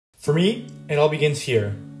For me, it all begins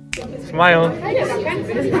here. Smile.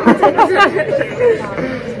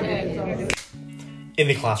 In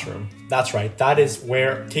the classroom. That's right. That is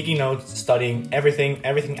where taking notes, studying, everything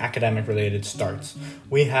academic related starts.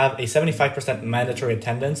 We have a 75% mandatory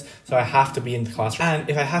attendance, so I have to be in the classroom. And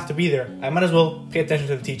if I have to be there, I might as well pay attention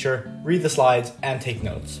to the teacher, read the slides, and take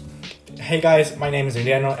notes. Hey guys, my name is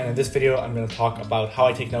Emiliano, and in this video, I'm going to talk about how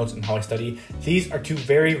I take notes and how I study. These are two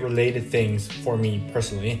very related things for me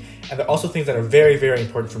personally, and they're also things that are very, very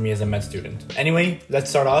important for me as a med student. Anyway, let's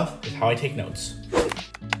start off with how I take notes.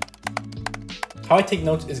 How I take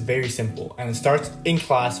notes is very simple, and it starts in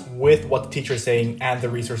class with what the teacher is saying and the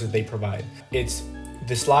resources they provide. It's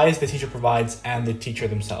the slides the teacher provides and the teacher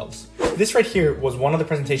themselves. This right here was one of the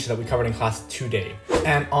presentations that we covered in class today.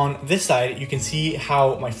 And on this side, you can see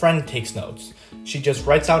how my friend takes notes. She just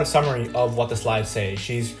writes out a summary of what the slides say.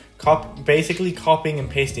 She's basically copying and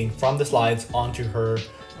pasting from the slides onto her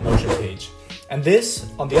Notion page. And this,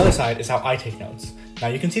 on the other side, is how I take notes. Now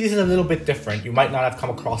you can see this is a little bit different. You might not have come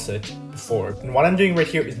across it before. And what I'm doing right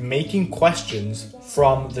here is making questions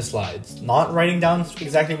from the slides. Not writing down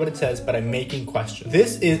exactly what it says, but I'm making questions.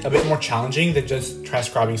 This is a bit more challenging than just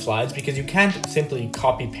transcribing slides because you can't simply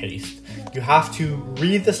copy paste. You have to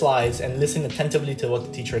read the slides and listen attentively to what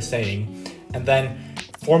the teacher is saying, and then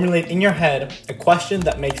formulate in your head a question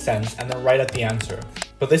that makes sense and then write out the answer.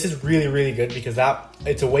 But this is really, really good because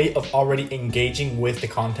it's a way of already engaging with the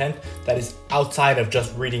content that is outside of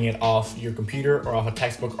just reading it off your computer or off a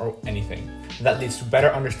textbook or anything. And that leads to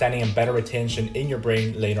better understanding and better retention in your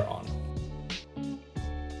brain later on.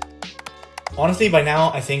 Honestly, by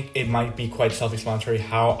now, I think it might be quite self-explanatory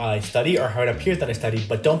how I study or how it appears that I study,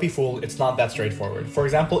 but don't be fooled, it's not that straightforward. For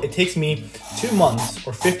example, it takes me 2 months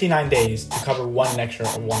or 59 days to cover one lecture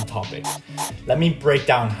or one topic. Let me break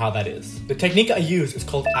down how that is. The technique I use is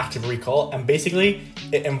called active recall, and basically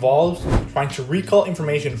it involves trying to recall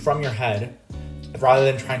information from your head rather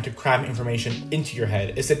than trying to cram information into your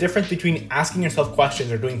head. It's the difference between asking yourself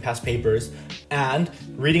questions or doing past papers and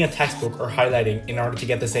reading a textbook or highlighting in order to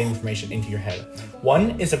get the same information into your head.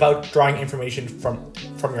 One is about drawing information from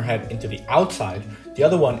your head into the outside. The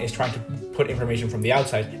other one is trying to put information from the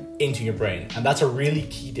outside into your brain. And that's a really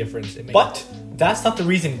key difference. But that's not the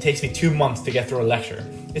reason it takes me 2 months to get through a lecture.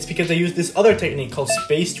 It's because I use this other technique called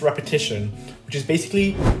spaced repetition, which is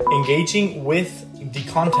basically engaging with the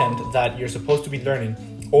content that you're supposed to be learning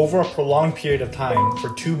over a prolonged period of time for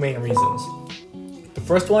two main reasons. The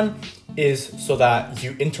first one is so that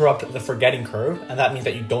you interrupt the forgetting curve, and that means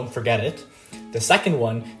that you don't forget it. The second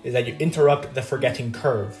one is that you interrupt the forgetting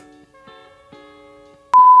curve.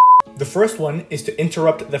 The first one is to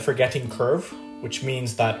interrupt the forgetting curve, which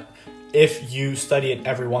means that if you study it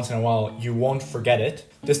every once in a while, you won't forget it.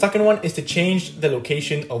 The second one is to change the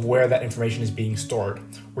location of where that information is being stored.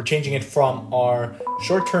 We're changing it from our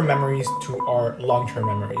short-term memories to our long-term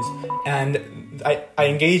memories. And I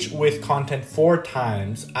engage with content 4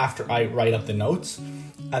 times after I write up the notes.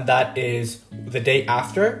 And that is the day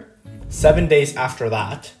after, 7 days after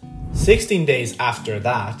that, 16 days after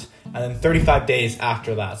that, and then 35 days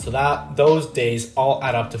after that. So those days all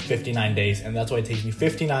add up to 59 days. And that's why it takes me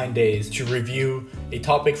 59 days to review a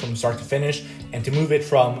topic from start to finish and to move it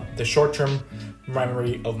from the short-term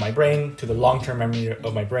memory of my brain to the long-term memory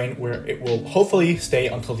of my brain, where it will hopefully stay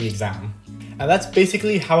until the exam. And that's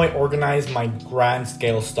basically how I organize my grand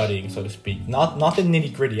scale studying, so to speak. Not the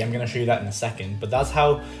nitty-gritty, I'm gonna show you that in a second, but that's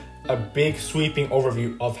how a big sweeping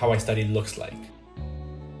overview of how I study looks like.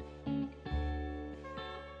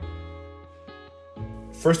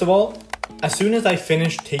 First of all, as soon as I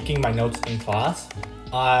finish taking my notes in class,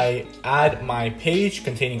 I add my page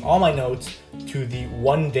containing all my notes to the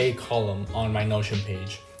 1-day column on my Notion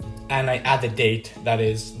page. And I add the date, that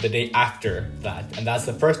is the day after that. And that's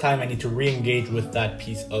the first time I need to re-engage with that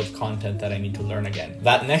piece of content that I need to learn again.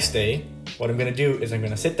 That next day, what I'm gonna do is I'm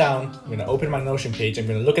gonna sit down, I'm gonna open my Notion page, I'm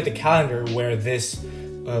gonna look at the calendar where this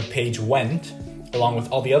page went, along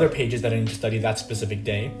with all the other pages that I need to study that specific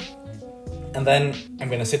day. And then I'm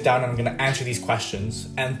gonna sit down and I'm gonna answer these questions.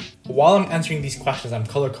 And while I'm answering these questions, I'm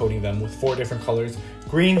color coding them with 4 different colors.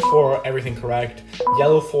 Green for everything correct,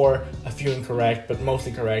 yellow for a few incorrect, but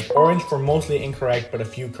mostly correct, orange for mostly incorrect, but a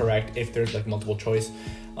few correct if there's like multiple choice,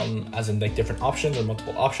 as in like different options or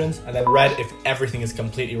multiple options, and then red if everything is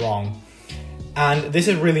completely wrong. And this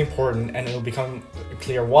is really important, and it will become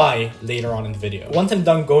clear why later on in the video. Once I'm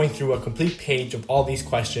done going through a complete page of all these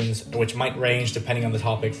questions, which might range depending on the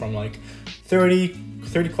topic from like 30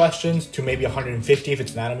 questions to maybe 150 if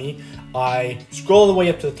it's anatomy, I scroll all the way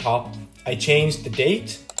up to the top. I change the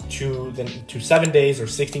date to 7 days or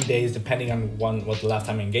 16 days, depending on what the last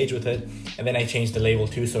time I engaged with it. and then I change the label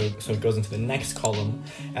too, so it goes into the next column.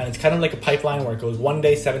 And it's kind of like a pipeline where it goes 1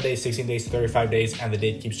 day, 7 days, 16 days, 35 days, and the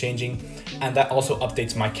date keeps changing. And that also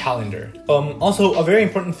updates my calendar. Also, a very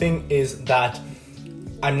important thing is that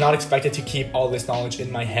I'm not expected to keep all this knowledge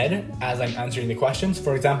in my head as I'm answering the questions.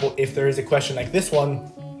 For example, if there is a question like this one,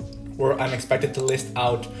 where I'm expected to list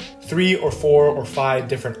out 3 or 4 or 5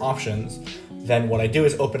 different options, then what I do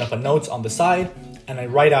is open up a notes on the side and I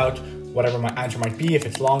write out whatever my answer might be, if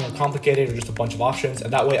it's long or complicated or just a bunch of options.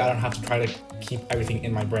 And that way I don't have to try to keep everything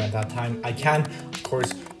in my brain at that time. I can, of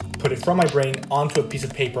course, put it from my brain onto a piece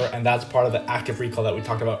of paper, and that's part of the active recall that we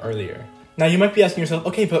talked about earlier. Now you might be asking yourself,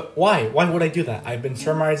 okay, but why? Why would I do that? I've been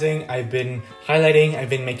summarizing, I've been highlighting, I've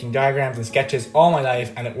been making diagrams and sketches all my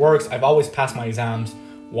life, and it works. I've always passed my exams.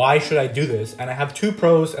 Why should I do this? And I have 2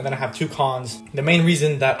 pros and then I have 2 cons. The main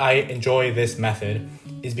reason that I enjoy this method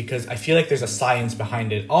is because I feel like there's a science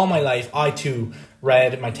behind it. All my life, I too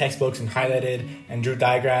read my textbooks and highlighted and drew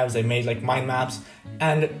diagrams. I made like mind maps.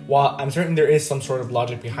 And while I'm certain there is some sort of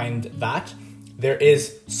logic behind that, there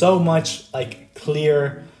is so much like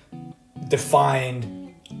clear,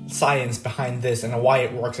 defined science behind this and why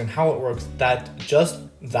it works and how it works, that just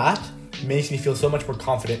that makes me feel so much more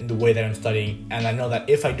confident in the way that I'm studying. And I know that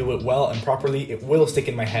if I do it well and properly, it will stick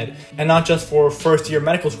in my head. And not just for first year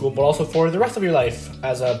medical school, but also for the rest of your life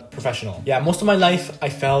as a professional. Yeah, most of my life, I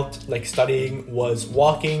felt like studying was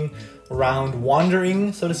walking around,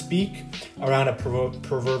 wandering, so to speak, around a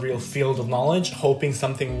proverbial field of knowledge, hoping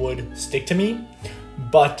something would stick to me.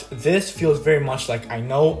 But this feels very much like I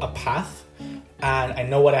know a path and I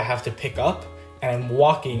know what I have to pick up, and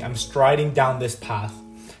I'm striding down this path,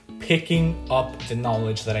 picking up the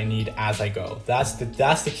knowledge that I need as I go. That's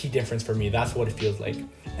the key difference for me. That's what it feels like.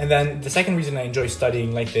 And then the second reason I enjoy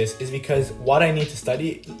studying like this is because what I need to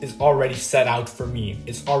study is already set out for me.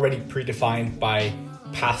 It's already predefined by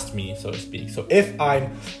past me, so to speak. So if I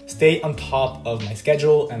stay on top of my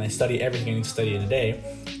schedule and I study everything I need to study in a day,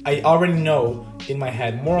 I already know in my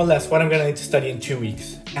head more or less what I'm going to need to study in 2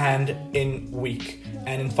 weeks and in a week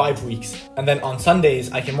and in 5 weeks. And then on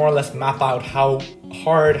Sundays, I can more or less map out how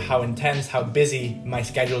hard, how intense, how busy my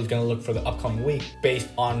schedule is going to look for the upcoming week based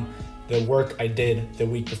on the work I did the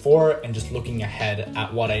week before and just looking ahead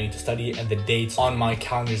at what I need to study and the dates on my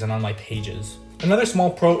calendars and on my pages. Another small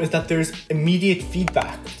pro is that there's immediate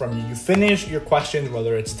feedback from you. You finish your questions,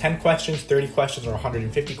 whether it's 10 questions, 30 questions, or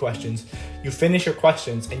 150 questions, you finish your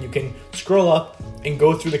questions and you can scroll up and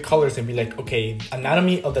go through the colors and be like, okay,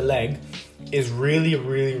 anatomy of the leg is really,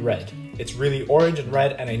 really red. It's really orange and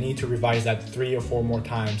red, and I need to revise that 3 or 4 more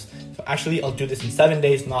times. So actually, I'll do this in 7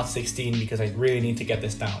 days, not 16, because I really need to get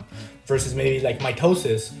this down. Versus maybe like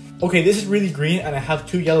mitosis. Okay, this is really green, and I have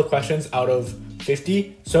 2 yellow questions out of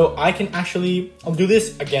 50. So I'll do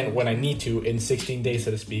this again when I need to in 16 days,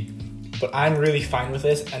 so to speak. But I'm really fine with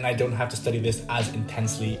this, and I don't have to study this as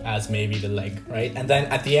intensely as maybe the leg, right? And then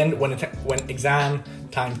at the end, when exam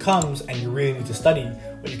time comes and you really need to study,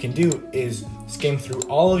 what you can do is skim through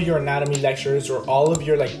all of your anatomy lectures or all of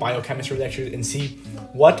your like biochemistry lectures and see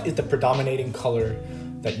what is the predominating color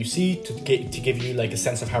that you see to give you like a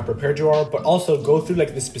sense of how prepared you are, but also go through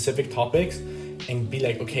like the specific topics and be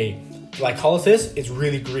like, okay, glycolysis is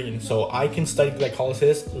really green, so I can study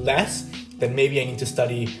glycolysis less than maybe I need to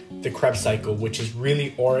study the Krebs cycle, which is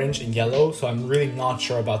really orange and yellow, so I'm really not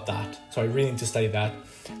sure about that. So I really need to study that.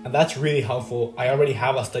 And that's really helpful. I already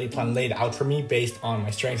have a study plan laid out for me based on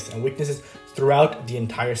my strengths and weaknesses throughout the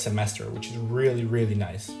entire semester, which is really, really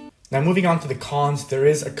nice. Now moving on to the cons, there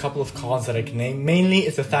is a couple of cons that I can name. Mainly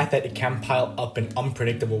it's the fact that it can pile up in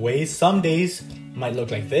unpredictable ways. Some days might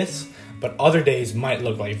look like this, but other days might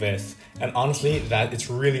look like this. And honestly, that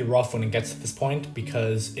it's really rough when it gets to this point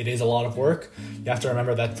because it is a lot of work. You have to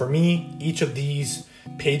remember that for me, each of these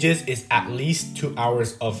pages is at least 2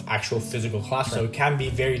 hours of actual physical class, so it can be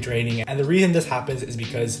very draining. And the reason this happens is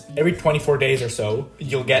because every 24 days or so,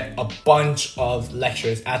 you'll get a bunch of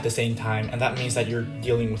lectures at the same time, and that means that you're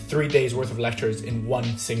dealing with 3 days worth of lectures in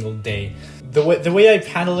one single day. The way I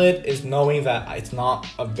handle it is knowing that it's not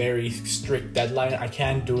a very strict deadline. I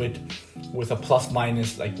can do it with a plus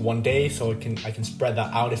minus like 1 day, so I can spread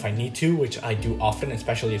that out if I need to, which I do often,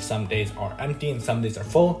 especially if some days are empty and some days are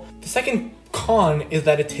full. The second con is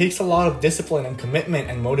that it takes a lot of discipline and commitment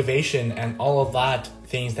and motivation and all of that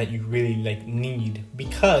things that you really like need,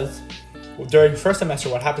 because during first semester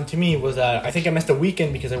what happened to me was that I think I missed a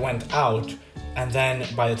weekend because I went out, and then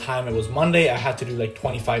by the time it was Monday I had to do like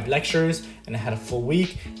 25 lectures and I had a full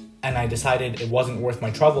week, and I decided it wasn't worth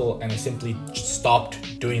my trouble and I simply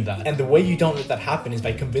stopped doing that. And the way you don't let that happen is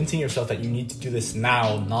by convincing yourself that you need to do this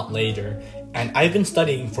now, not later. And I've been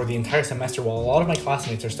studying for the entire semester while a lot of my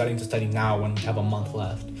classmates are starting to study now when we have a month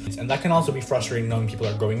left. And that can also be frustrating knowing people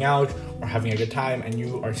are going out or having a good time and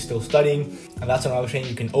you are still studying. And that's another thing.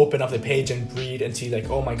 You can open up the page and read and see like,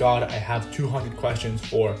 oh my God, I have 200 questions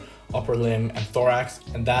for upper limb and thorax,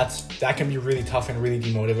 and that can be really tough and really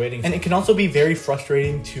demotivating. And it can also be very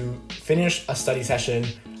frustrating to finish a study session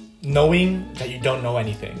knowing that you don't know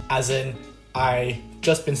anything. As in, I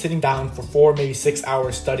just been sitting down for 4, maybe 6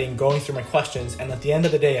 hours studying, going through my questions, and at the end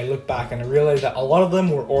of the day I look back and I realize that a lot of them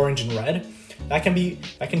were orange and red. That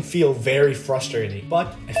can feel very frustrating.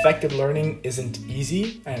 But effective learning isn't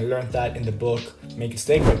easy, and I learned that in the book Make It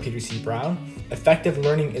Stick by Peter C. Brown. Effective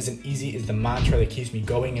learning isn't easy is the mantra that keeps me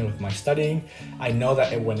going in with my studying. I know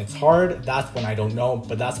that when it's hard, that's when I don't know,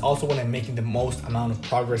 but that's also when I'm making the most amount of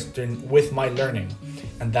progress with my learning.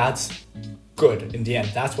 And that's good in the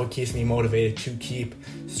end. That's what keeps me motivated to keep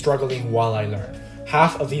struggling while I learn.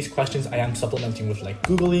 Half of these questions I am supplementing with like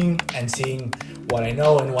Googling and seeing what I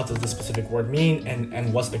know and what does the specific word mean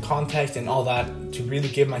and what's the context and all that to really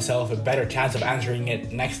give myself a better chance of answering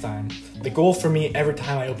it next time. The goal for me every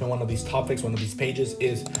time I open one of these topics, one of these pages,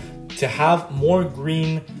 is to have more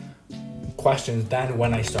green questions than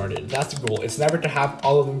when I started. That's the goal. It's never to have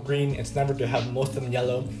all of them green. It's never to have most of them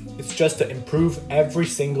yellow. It's just to improve every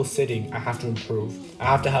single sitting. I have to improve. I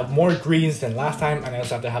have to have more greens than last time, and I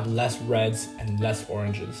also have to have less reds and less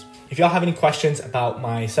oranges. If y'all have any questions about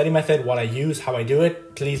my study method, what I use, how I do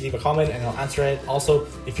it, please leave a comment and I'll answer it. Also,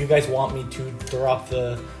 if you guys want me to drop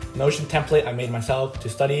the Notion template I made myself to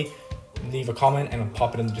study, leave a comment and I'll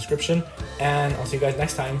pop it in the description. And I'll see you guys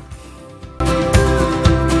next time.